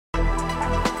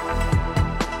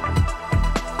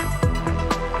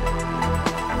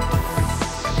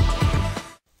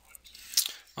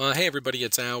Hey everybody,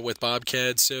 it's Al with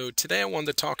BobCAD. So today I wanted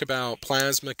to talk about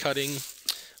plasma cutting,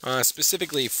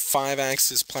 specifically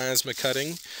 5-axis plasma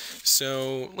cutting.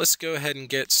 So let's go ahead and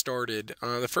get started.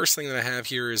 The first thing that I have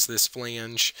here is this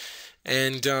flange,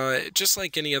 and just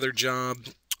like any other job,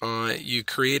 you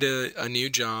create a new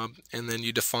job and then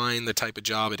you define the type of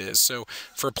job it is. So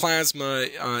for plasma,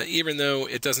 even though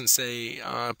it doesn't say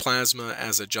plasma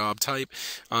as a job type,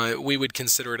 we would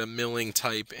consider it a milling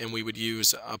type and we would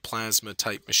use a plasma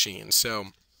type machine. So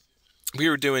we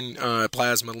were doing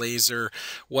plasma, laser,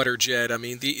 water jet. I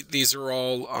mean, these are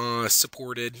all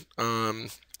supported.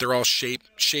 They're all shape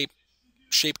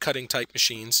cutting type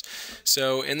machines.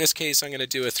 So in this case, I'm going to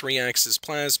do a 3-axis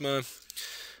plasma.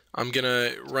 I'm going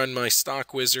to run my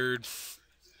stock wizard,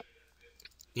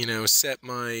 set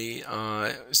my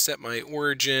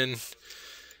origin,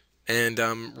 and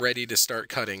I'm ready to start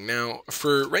cutting. Now,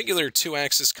 for regular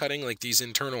 2-axis cutting, like these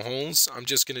internal holes, I'm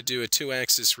just going to do a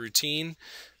 2-axis routine.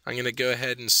 I'm going to go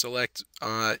ahead and select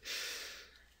the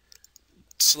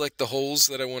holes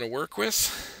that I want to work with.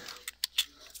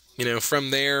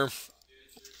 From there,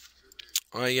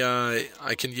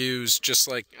 I can use just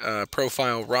like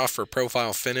profile rough or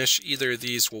profile finish. Either of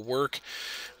these will work.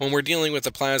 When we're dealing with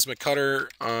a plasma cutter,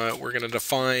 we're going to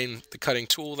define the cutting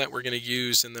tool that we're going to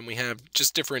use, and then we have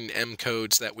just different M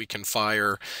codes that we can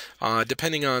fire.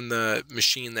 Depending on the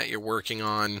machine that you're working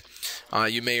on,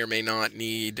 you may or may not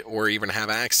need or even have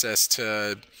access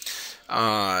to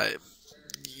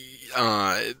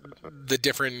the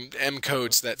different M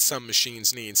codes that some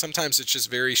machines need. Sometimes it's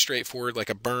just very straightforward, like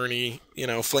a Bernie,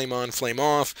 flame on, flame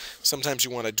off. Sometimes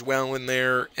you want to dwell in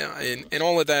there, and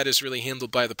all of that is really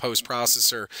handled by the post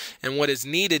processor. And what is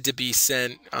needed to be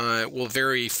sent will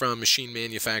vary from machine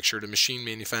manufacturer to machine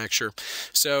manufacturer.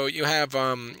 So you have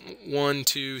 1,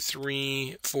 2,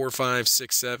 3, 4, 5,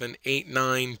 6, 7, 8,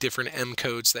 9 different M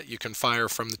codes that you can fire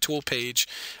from the tool page.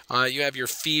 You have your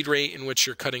feed rate in which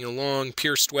you're cutting along,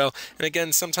 pierced well. And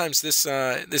again, sometimes this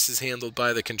is handled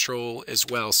by the control as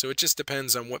well. So it just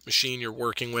depends on what machine you're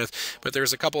working with. But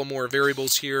there's a couple more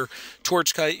variables here.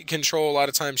 Torch control, a lot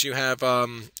of times you have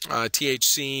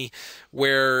THC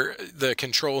where the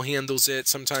control handles it.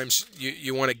 Sometimes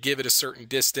you want to give it a certain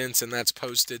distance, and that's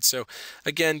posted. So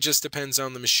again, just depends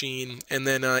on the machine. And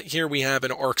then here we have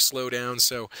an arc slowdown.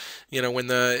 So when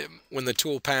the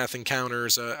tool path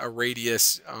encounters a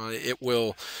radius, it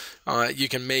will you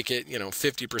can make it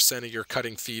 50% of your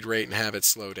cutting feed rate and have it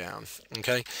slow down.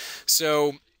 Okay,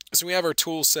 so we have our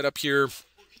tool set up here.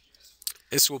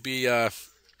 This will be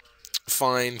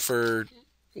fine for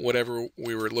whatever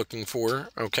we were looking for.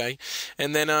 Okay,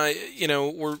 and then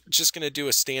we're just going to do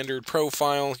a standard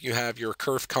profile. You have your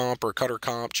kerf comp or cutter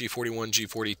comp, G41,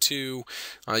 G42.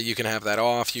 You can have that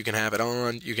off, you can have it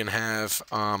on, you can have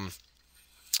I'm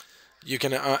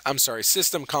sorry,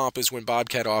 system comp is when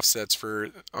BobCAD offsets for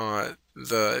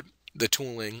the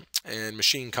tooling, and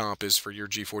machine comp is for your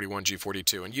G41,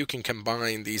 G42, and you can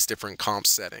combine these different comp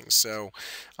settings. So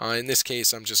in this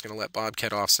case, I'm just going to let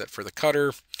BobCAD offset for the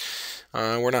cutter.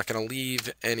 We're not going to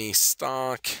leave any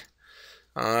stock.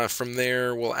 From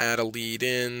there, we'll add a lead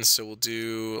in, so we'll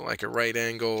do like a right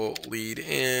angle lead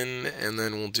in, and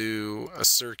then we'll do a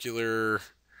circular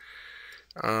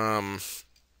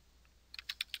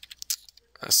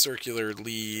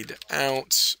lead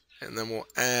out, and then we'll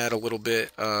add a little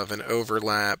bit of an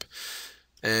overlap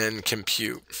and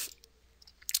compute.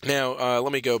 Now,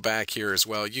 let me go back here as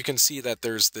well. You can see that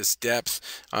there's this depth.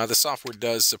 The software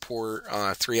does support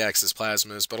 3-axis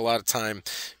plasmas, but a lot of time,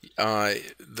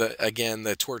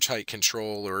 the torch height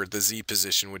control or the Z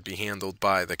position would be handled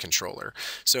by the controller.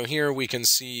 So here we can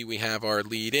see we have our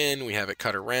lead in, we have it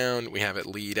cut around, we have it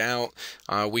lead out.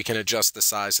 We can adjust the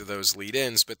size of those lead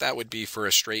ins, but that would be for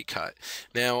a straight cut.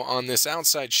 Now, on this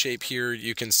outside shape here,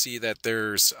 you can see that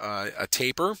there's a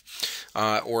taper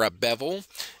or a bevel,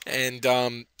 and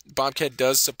BobCAD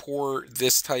does support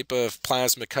this type of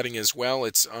plasma cutting as well.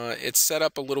 It's set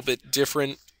up a little bit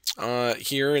different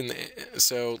here, and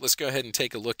so let's go ahead and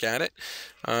take a look at it.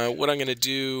 What I'm going to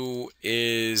do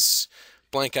is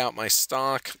blank out my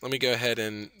stock. Let me go ahead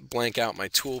and blank out my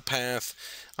tool path.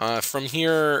 From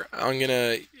here, I'm going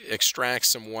to extract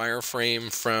some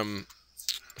wireframe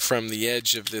from the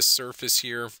edge of this surface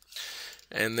here,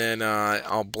 and then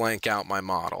I'll blank out my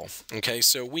model. Okay,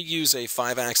 so we use a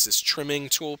 5-axis trimming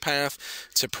toolpath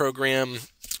to program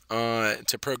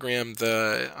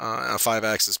the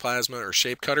 5-axis plasma or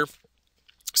shape cutter.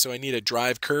 So I need a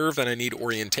drive curve and I need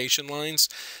orientation lines.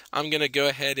 I'm going to go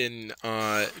ahead and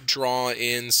draw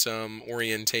in some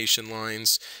orientation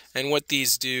lines, and what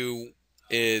these do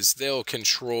is they'll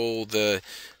control the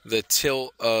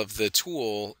tilt of the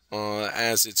tool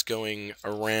as it's going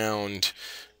around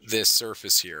this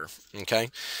surface here. Okay,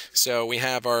 so we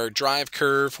have our drive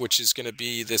curve, which is going to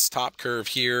be this top curve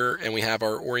here, and we have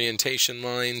our orientation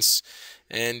lines,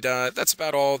 and that's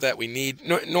about all that we need.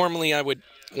 Normally I would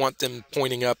want them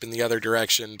pointing up in the other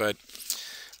direction, but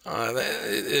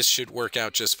this should work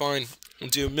out just fine. We'll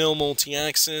do mill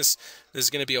multi-axis. This is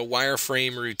going to be a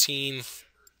wireframe routine.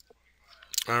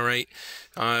 All right,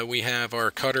 we have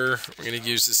our cutter. We're going to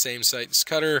use the same size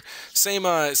cutter,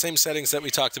 same settings that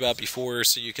we talked about before.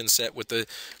 So you can set what the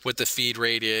feed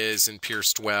rate is, and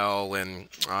pierce dwell, and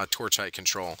torch height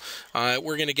control.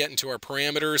 We're going to get into our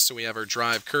parameters. So we have our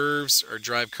drive curves. Our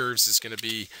drive curves is going to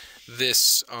be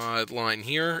this line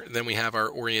here. Then we have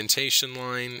our orientation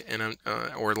line and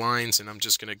or lines, and I'm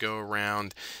just going to go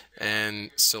around and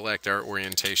select our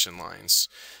orientation lines.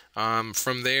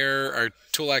 From there, our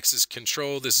tool axis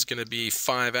control, this is going to be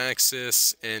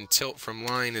 5-axis, and tilt from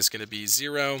line is going to be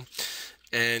 0.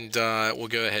 And we'll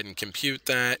go ahead and compute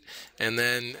that, and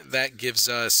then that gives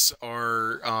us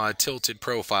our tilted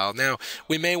profile. Now,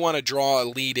 we may want to draw a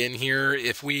lead in here.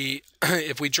 If we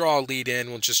draw a lead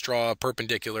in, we'll just draw a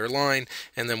perpendicular line,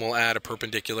 and then we'll add a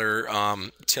perpendicular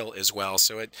tilt as well.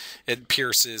 So it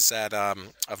pierces at a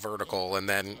vertical, and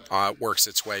then works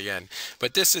its way in.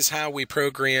 But this is how we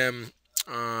program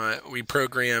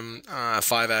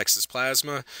 5-axis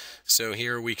plasma. So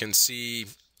here we can see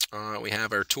we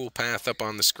have our tool path up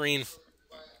on the screen.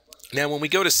 Now when we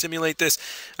go to simulate this,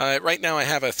 right now I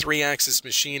have a 3-axis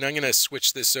machine. I'm going to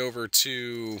switch this over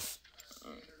to,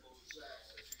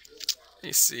 let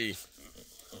me see,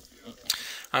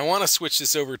 I want to switch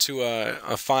this over to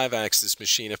a 5-axis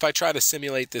machine. If I try to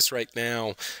simulate this right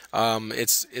now,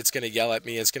 it's going to yell at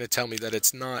me. It's going to tell me that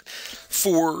it's not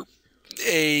for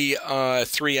a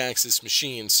 3-axis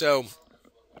machine. So,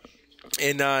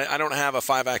 and I don't have a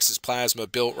 5-axis plasma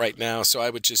built right now, so I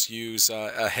would just use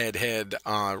a head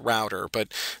router.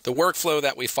 But the workflow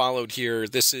that we followed here,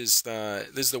 this is the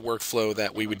workflow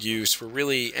that we would use for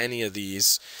really any of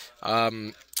these.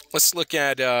 Let's look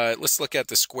at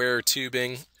the square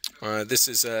tubing. This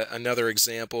is another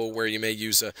example where you may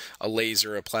use a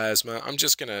laser, a plasma. I'm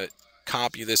just going to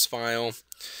copy this file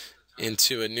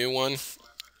into a new one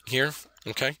here.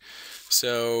 Okay,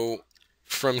 so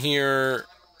from here,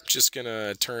 just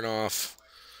gonna turn off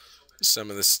some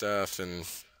of the stuff and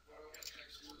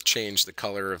change the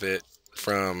color of it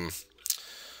from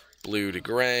blue to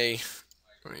gray.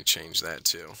 Let me change that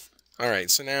too.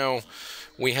 Alright, so now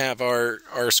we have our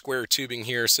square tubing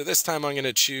here. So this time I'm going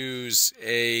to choose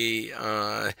a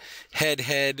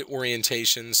head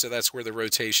orientation, so that's where the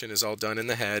rotation is all done in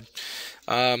the head.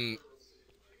 We're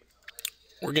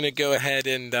going to go ahead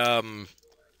and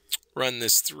run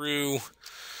this through.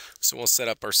 So we'll set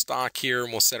up our stock here,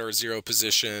 and we'll set our 0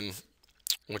 position,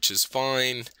 which is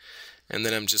fine. And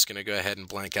then I'm just going to go ahead and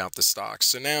blank out the stock.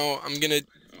 So now I'm going to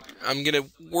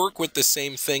work with the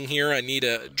same thing here. I need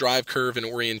a drive curve and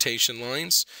orientation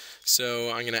lines. So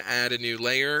I'm going to add a new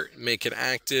layer, make it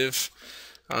active.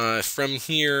 From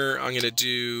here, I'm going to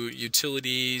do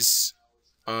utilities,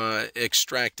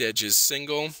 extract edges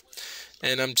single.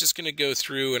 And I'm just going to go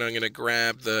through and I'm going to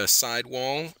grab the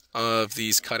sidewall of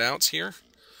these cutouts here.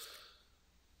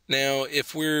 Now,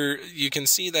 you can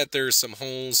see that there's some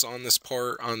holes on this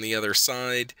part on the other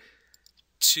side.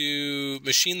 To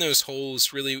machine those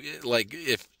holes, really, like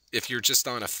if you're just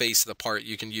on a face of the part,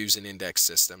 you can use an index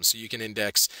system. So you can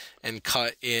index and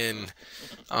cut in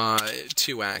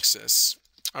 2-axis.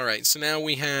 All right, so now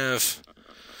we have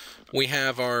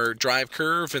our drive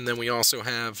curve, and then we also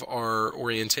have our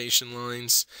orientation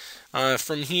lines.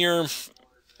 From here,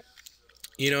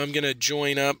 I'm going to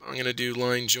join up. I'm going to do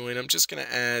line join. I'm just going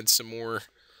to add some more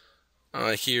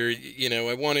here.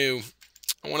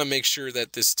 I want to make sure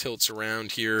that this tilts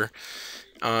around here.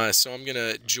 So I'm going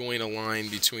to join a line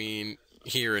between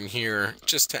here and here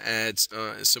just to add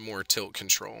some more tilt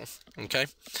control. Okay.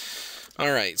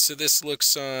 All right. So this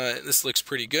looks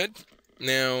pretty good.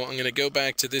 Now I'm going to go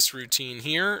back to this routine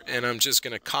here, and I'm just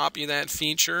going to copy that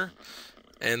feature.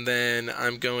 And then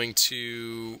I'm going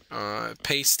to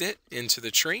paste it into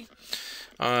the tree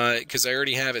because I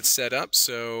already have it set up.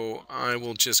 So I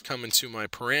will just come into my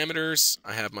parameters.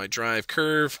 I have my drive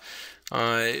curve.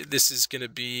 This is going to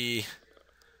be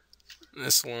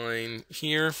this line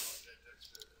here.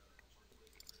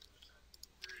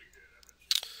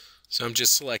 So I'm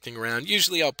just selecting around.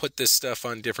 Usually I'll put this stuff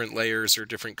on different layers or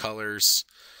different colors.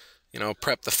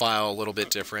 Prep the file a little bit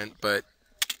different, but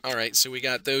all right, so we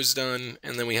got those done,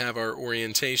 and then we have our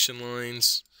orientation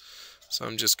lines. So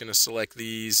I'm just going to select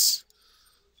these.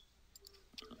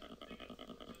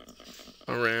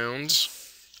 around.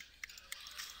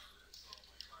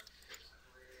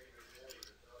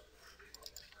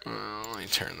 Let me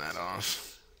turn that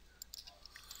off.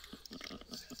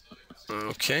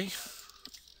 Okay.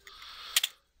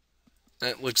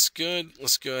 That looks good.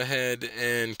 Let's go ahead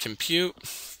and compute.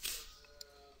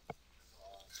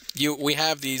 We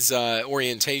have these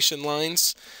orientation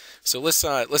lines. So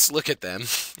let's look at them.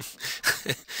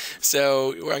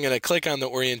 So I'm going to click on the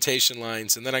orientation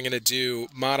lines, and then I'm going to do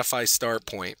modify start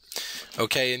point.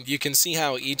 Okay, and you can see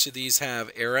how each of these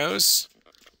have arrows,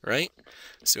 right?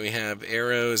 So we have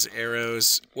arrows,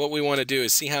 arrows. What we want to do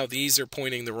is see how these are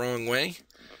pointing the wrong way.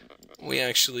 We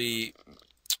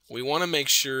want to make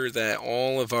sure that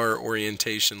all of our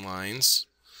orientation lines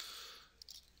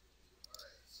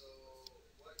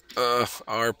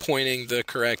are pointing the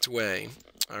correct way.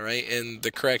 All right, and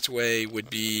the correct way would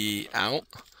be out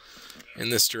in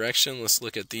this direction. Let's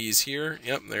look at these here.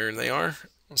 Yep, there they are.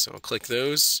 So I'll click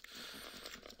those.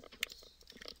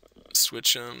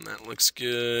 Switch them. That looks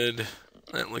good.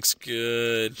 That looks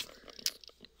good.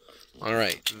 All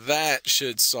right, that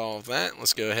should solve that.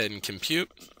 Let's go ahead and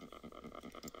compute.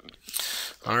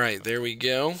 All right, there we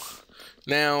go.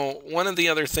 Now, one of the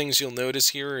other things you'll notice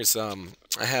here is I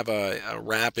have a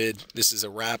rapid. This is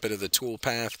a rapid of the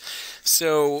toolpath.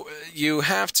 So you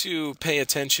have to pay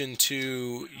attention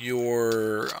to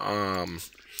your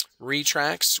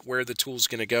retracts, where the tool's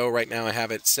going to go. Right now I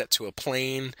have it set to a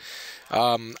plane.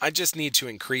 I just need to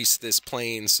increase this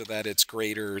plane so that it's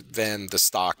greater than the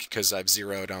stock, because I've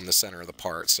zeroed on the center of the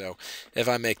part. So if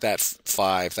I make that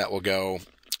 5, that will go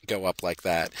up like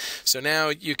that. So now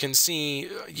you can see,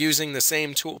 using the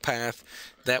same toolpath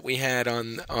that we had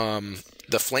on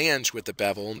the flange with the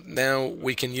bevel, now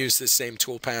we can use this same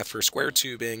toolpath for square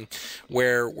tubing,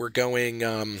 where we're going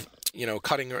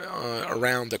cutting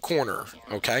around the corner.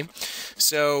 Okay,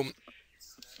 so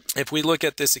if we look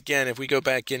at this again, if we go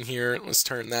back in here, let's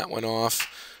turn that one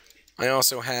off. I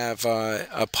also have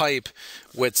a pipe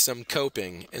with some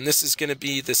coping, and this is going to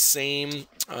be the same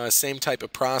type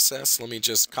of process. Let me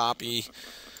just copy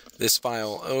this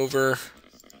file over,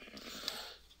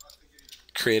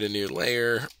 create a new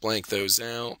layer, blank those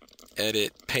out,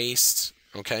 edit, paste.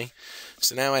 Okay,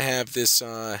 so now I have this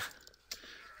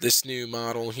this new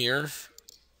model here.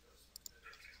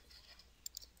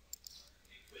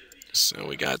 So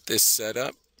we got this set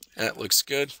up. That looks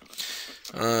good.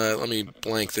 Let me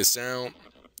blank this out.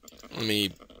 Let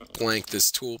me blank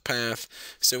this toolpath.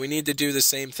 So we need to do the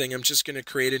same thing. I'm just going to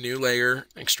create a new layer,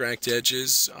 extract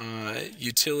edges,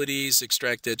 utilities,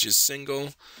 extract edges single,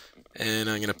 and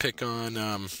I'm going to pick on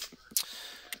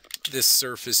this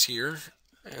surface here,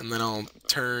 and then I'll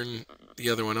turn the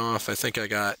other one off. I think I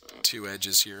got 2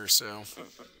 edges here. So,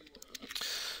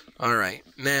 all right.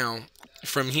 Now,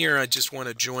 from here, I just want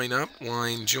to join up,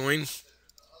 line join.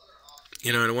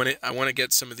 And I want to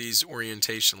get some of these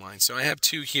orientation lines. So I have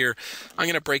 2 here. I'm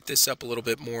going to break this up a little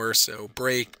bit more. So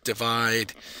break,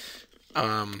 divide,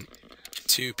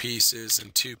 2 pieces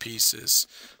and 2 pieces.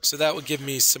 So that would give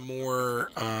me some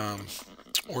more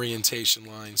orientation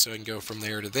lines. So I can go from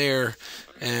there to there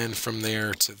and from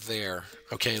there to there.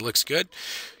 Okay, looks good.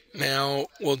 Now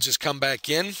we'll just come back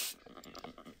in.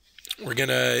 We're going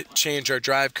to change our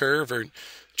drive curve. Our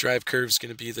drive curve is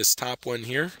going to be this top one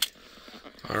here.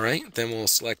 All right, then we'll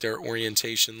select our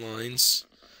orientation lines.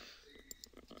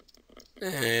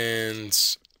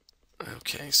 And,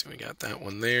 okay, so we got that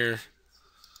one there,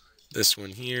 this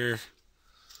one here,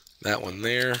 that one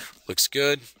there. Looks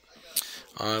good.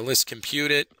 Let's compute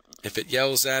it. If it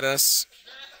yells at us,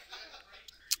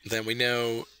 then we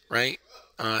know, right?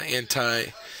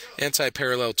 Anti-parallel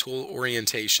tool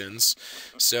orientations.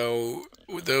 So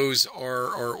those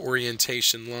are our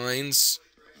orientation lines.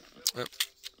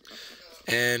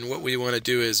 And what we want to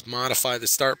do is modify the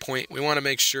start point. We want to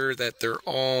make sure that they're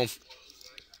all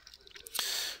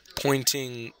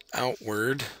pointing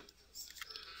outward.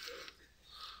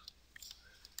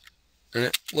 And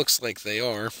it looks like they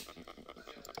are.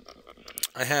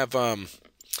 I have, alright,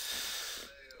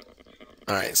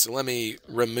 so let me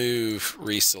remove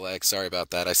reselect. Sorry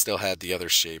about that. I still had the other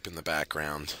shape in the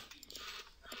background.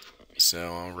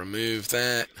 So I'll remove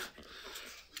that.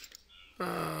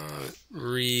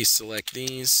 Reselect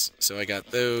these. So I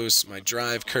got those. My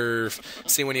drive curve.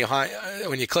 See, when you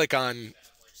click on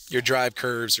your drive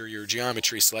curves or your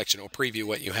geometry selection, it'll preview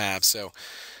what you have. So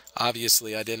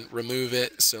obviously I didn't remove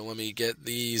it. So let me get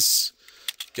these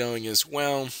going as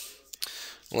well.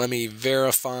 Let me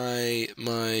verify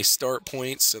my start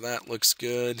point. So that looks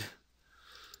good.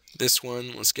 This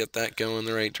one, let's get that going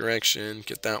the right direction.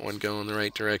 Get that one going the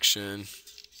right direction.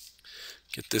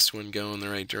 Get this one going the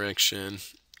right direction.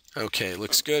 Okay,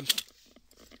 looks good.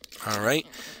 All right,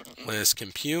 let's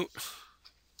compute.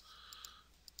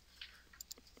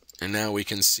 And now we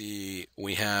can see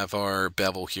we have our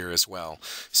bevel here as well.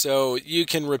 So you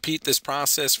can repeat this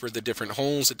process for the different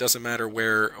holes. It doesn't matter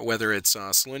whether it's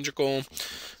cylindrical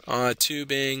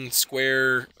tubing,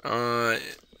 square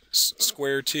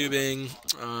tubing,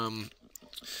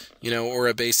 or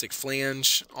a basic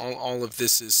flange. All of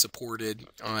this is supported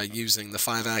using the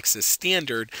 5-axis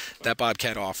standard that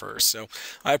BobCAD offers. So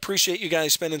I appreciate you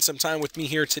guys spending some time with me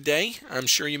here today. I'm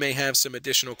sure you may have some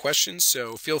additional questions,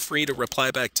 so feel free to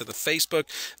reply back to the Facebook,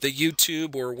 the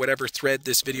YouTube, or whatever thread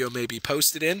this video may be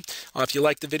posted in. If you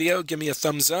like the video, give me a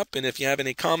thumbs up, and if you have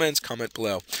any comments, comment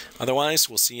below. Otherwise,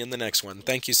 we'll see you in the next one.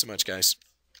 Thank you so much, guys.